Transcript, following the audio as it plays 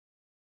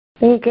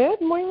Good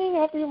morning,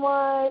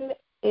 everyone.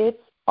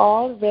 It's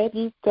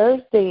already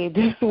Thursday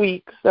this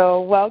week,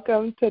 so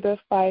welcome to the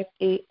 5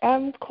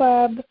 a.m.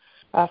 club,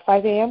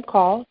 5 a.m.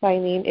 call. My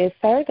name is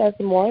Sarah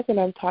Desamours, and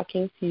I'm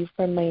talking to you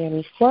from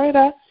Miami,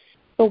 Florida.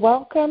 So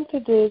welcome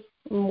to this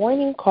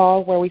morning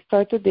call where we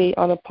start the day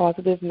on a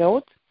positive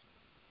note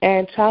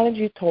and challenge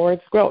you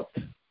towards growth.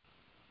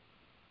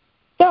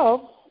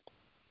 So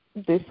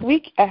this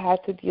week I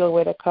had to deal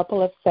with a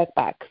couple of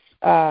setbacks,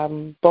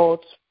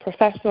 both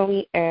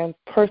professionally and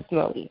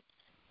personally.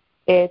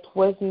 It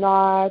was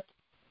not,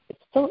 it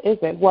still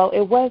isn't, well, it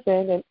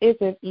wasn't and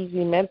isn't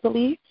easy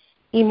mentally,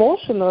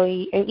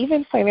 emotionally, and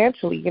even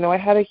financially. You know, I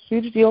had a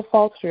huge deal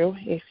fall through.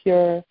 If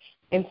you're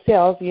in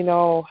sales, you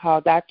know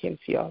how that can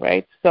feel,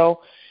 right?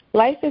 So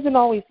life isn't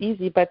always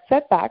easy, but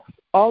setbacks,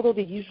 although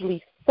they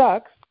usually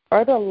suck,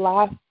 are the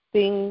last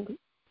thing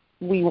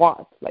we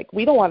want. Like,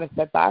 we don't want a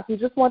setback. We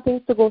just want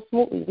things to go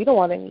smoothly. We don't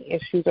want any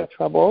issues or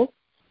troubles.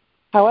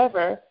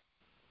 However,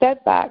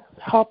 setbacks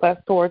help us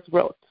towards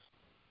growth.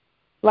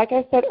 Like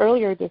I said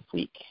earlier this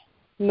week,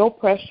 no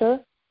pressure,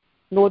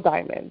 no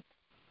diamonds.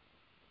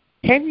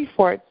 Henry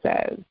Ford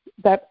says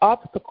that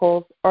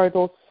obstacles are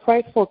those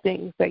frightful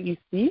things that you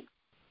see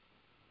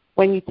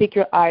when you take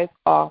your eyes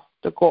off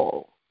the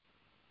goal.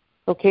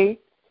 Okay?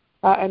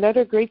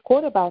 Another great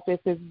quote about this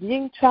is,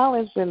 being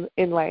challenged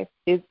in life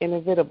is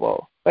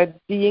inevitable, but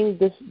being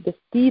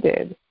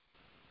defeated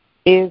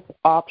is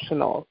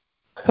optional.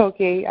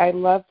 Okay, I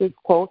love this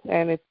quote,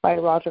 and it's by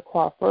Roger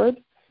Crawford.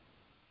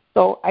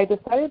 So I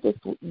decided this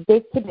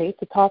today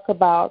to talk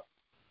about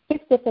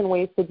 6 different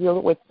ways to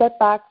deal with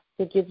setbacks,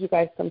 to give you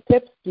guys some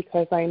tips,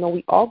 because I know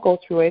we all go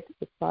through it.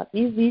 It's not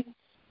easy,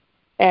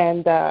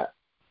 and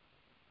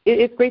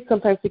it's great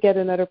sometimes to get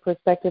another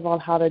perspective on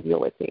how to deal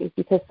with things,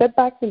 because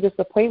setbacks and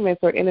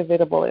disappointments are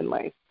inevitable in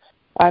life.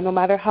 No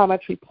matter how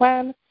much we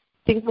plan,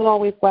 things will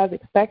always go as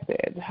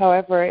expected.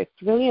 However,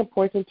 it's really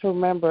important to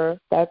remember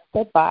that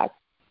setbacks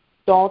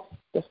don't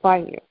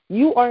define you.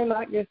 You are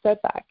not your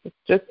setback. It's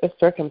just a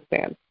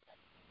circumstance.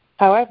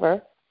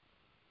 However,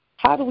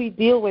 how we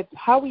deal with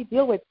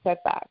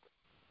setbacks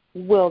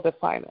will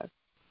define us.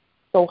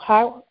 So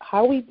how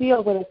we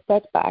deal with a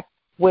setback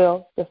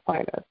will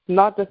define us,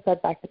 not the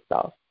setback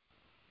itself.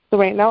 So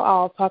right now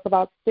I'll talk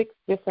about 6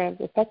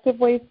 different effective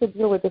ways to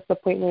deal with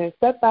disappointment and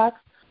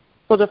setbacks.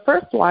 So the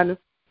first one,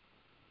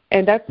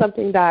 and that's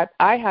something that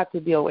I had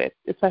to deal with,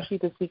 especially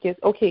this week, is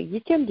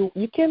you can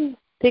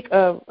take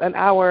an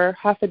hour,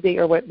 half a day,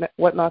 or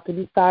whatnot, to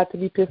be sad, to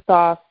be pissed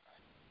off,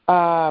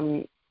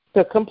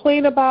 to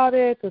complain about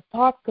it, to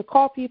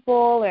call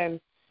people, and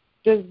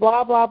just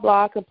blah, blah,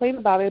 blah, complain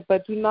about it,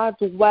 but do not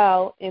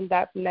dwell in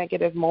that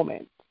negative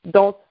moment.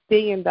 Don't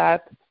stay in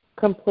that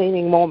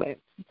complaining moment.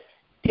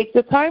 Take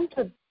the time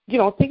to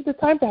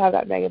have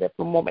that negative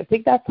moment.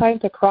 Take that time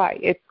to cry.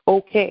 It's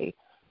okay,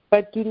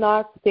 but do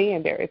not stay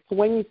in there. It's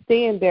when you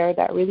stay in there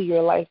that really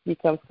your life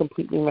becomes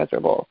completely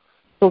miserable.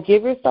 So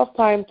give yourself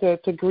time to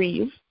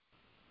grieve,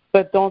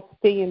 but don't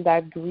stay in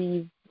that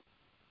grieving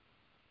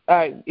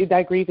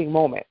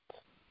moment.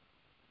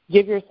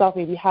 Give yourself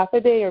maybe half a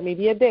day or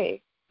maybe a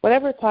day,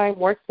 whatever time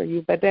works for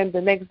you, but then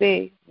the next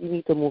day you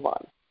need to move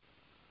on.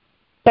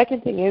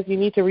 Second thing is, you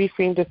need to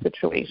reframe the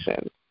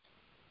situation.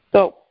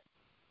 So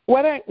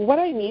what I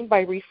mean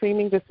by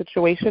reframing the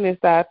situation is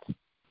that,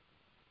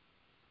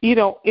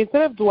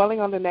 instead of dwelling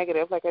on the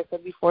negative, like I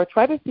said before,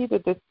 try to see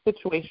this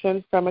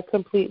situation from a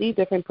completely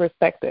different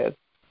perspective.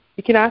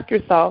 You can ask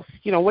yourself,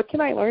 what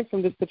can I learn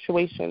from this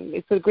situation?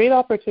 It's a great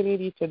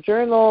opportunity to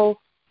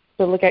journal,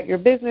 to look at your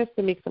business,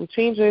 to make some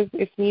changes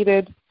if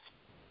needed.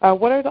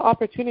 What are the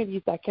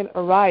opportunities that can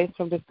arise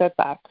from this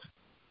setback?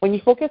 When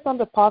you focus on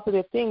the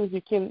positive things, you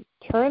can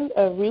turn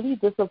a really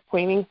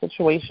disappointing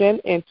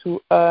situation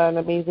into an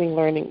amazing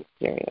learning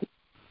experience.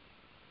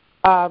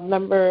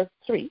 Number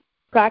 3,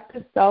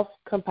 practice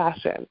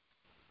self-compassion.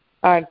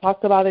 I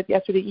talked about it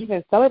yesterday,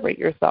 even celebrate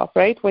yourself,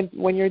 right?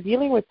 When you're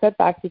dealing with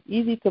setbacks, it's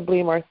easy to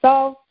blame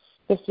ourselves,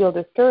 to feel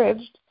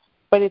discouraged,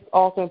 but it's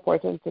also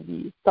important to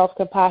be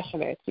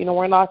self-compassionate.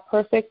 We're not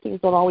perfect.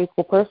 Things don't always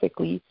go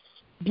perfectly.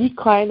 Be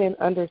kind and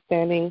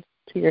understanding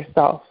to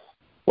yourself.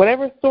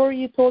 Whatever story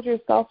you told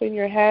yourself in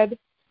your head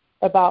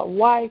about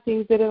why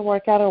things didn't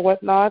work out or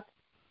whatnot,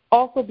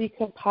 also be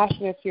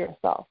compassionate to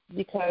yourself,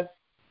 because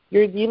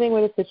you're dealing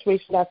with a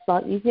situation that's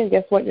not easy, and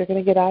guess what? You're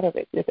going to get out of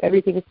it.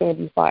 Everything is going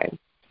to be fine.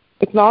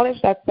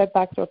 Acknowledge that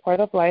setbacks are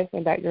part of life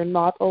and that you're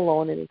not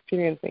alone in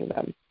experiencing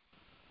them.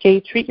 Okay,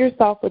 treat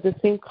yourself with the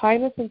same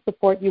kindness and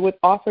support you would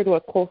offer to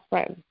a close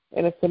friend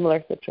in a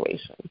similar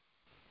situation.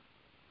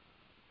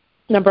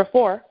 Number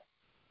 4,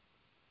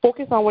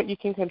 focus on what you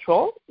can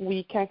control.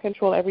 We can't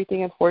control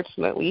everything,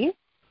 unfortunately.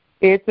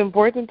 It's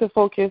important to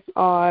focus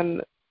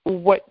on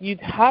what you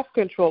have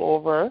control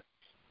over,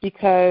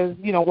 because,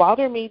 while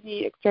there may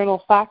be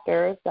external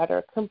factors that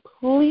are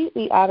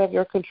completely out of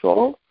your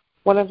control,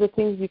 one of the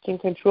things you can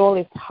control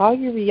is how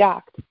you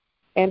react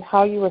and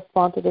how you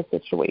respond to the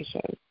situation.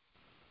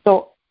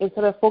 So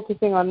instead of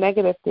focusing on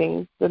negative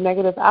things, the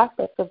negative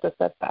aspects of the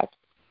setback,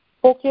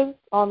 focus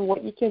on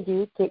what you can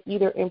do to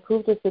either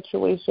improve the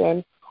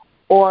situation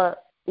or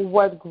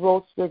what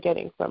growth you're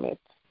getting from it.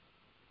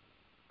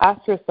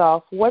 Ask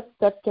yourself, what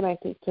steps can I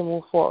take to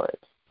move forward?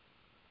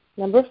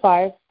 Number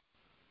 5,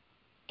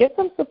 get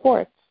some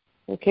support,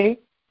 okay?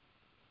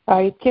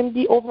 It can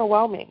be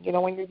overwhelming.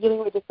 When you're dealing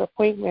with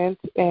disappointment,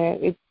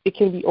 and it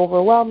can be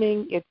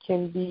overwhelming. It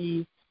can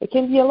be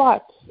a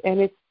lot, and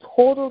it's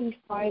totally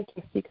fine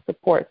to seek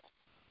support.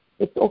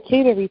 It's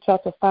okay to reach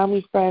out to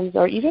family, friends,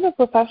 or even a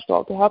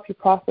professional to help you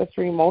process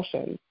your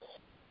emotions.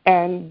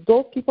 And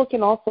those people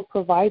can also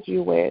provide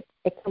you with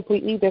a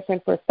completely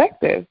different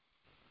perspective.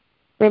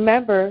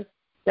 Remember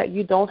that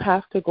you don't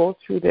have to go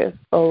through this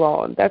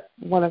alone. That's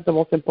one of the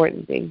most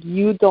important things.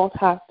 You don't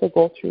have to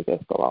go through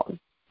this alone.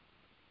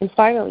 And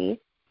finally,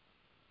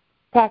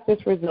 practice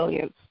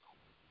resilience.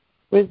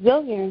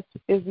 Resilience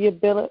is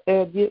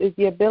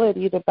the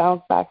ability to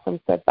bounce back from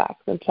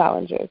setbacks and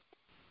challenges.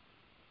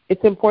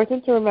 It's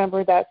important to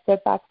remember that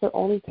setbacks are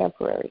only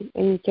temporary,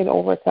 and you can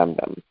overcome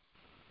them.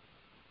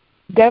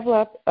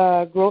 Develop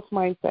a growth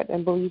mindset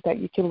and believe that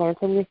you can learn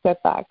from your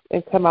setbacks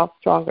and come out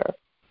stronger.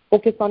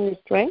 Focus on your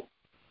strengths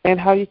and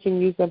how you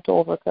can use them to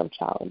overcome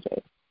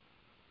challenges.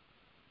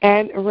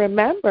 And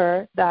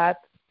remember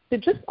that to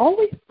just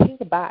always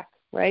think back,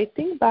 right?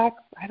 Think back,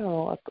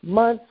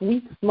 months,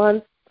 weeks,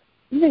 months,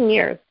 even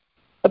years,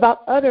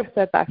 about other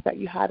setbacks that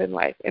you had in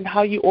life and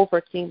how you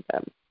overcame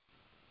them.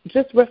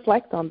 Just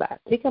reflect on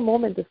that. Take a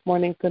moment this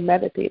morning to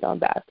meditate on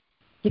that,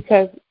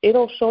 because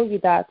it'll show you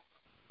that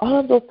all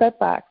of those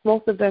setbacks,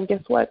 most of them,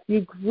 guess what?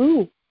 You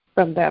grew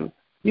from them.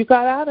 You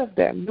got out of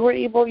them.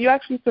 You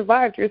actually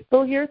survived. You're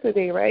still here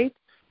today, right?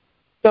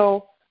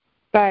 So,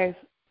 guys,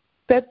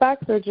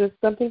 setbacks are just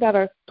something that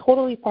are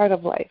totally part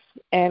of life.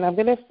 And I'm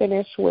going to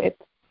finish with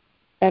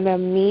an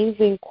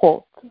amazing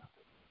quote,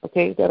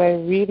 okay, that I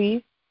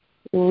really,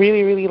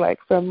 really, really like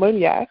from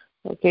Molière,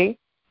 okay?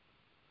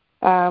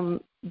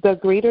 The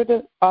greater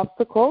the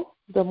obstacle,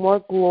 the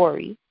more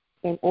glory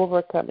in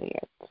overcoming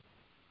it.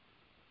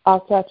 I'll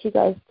catch you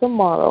guys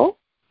tomorrow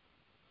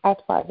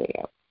at 5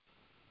 a.m.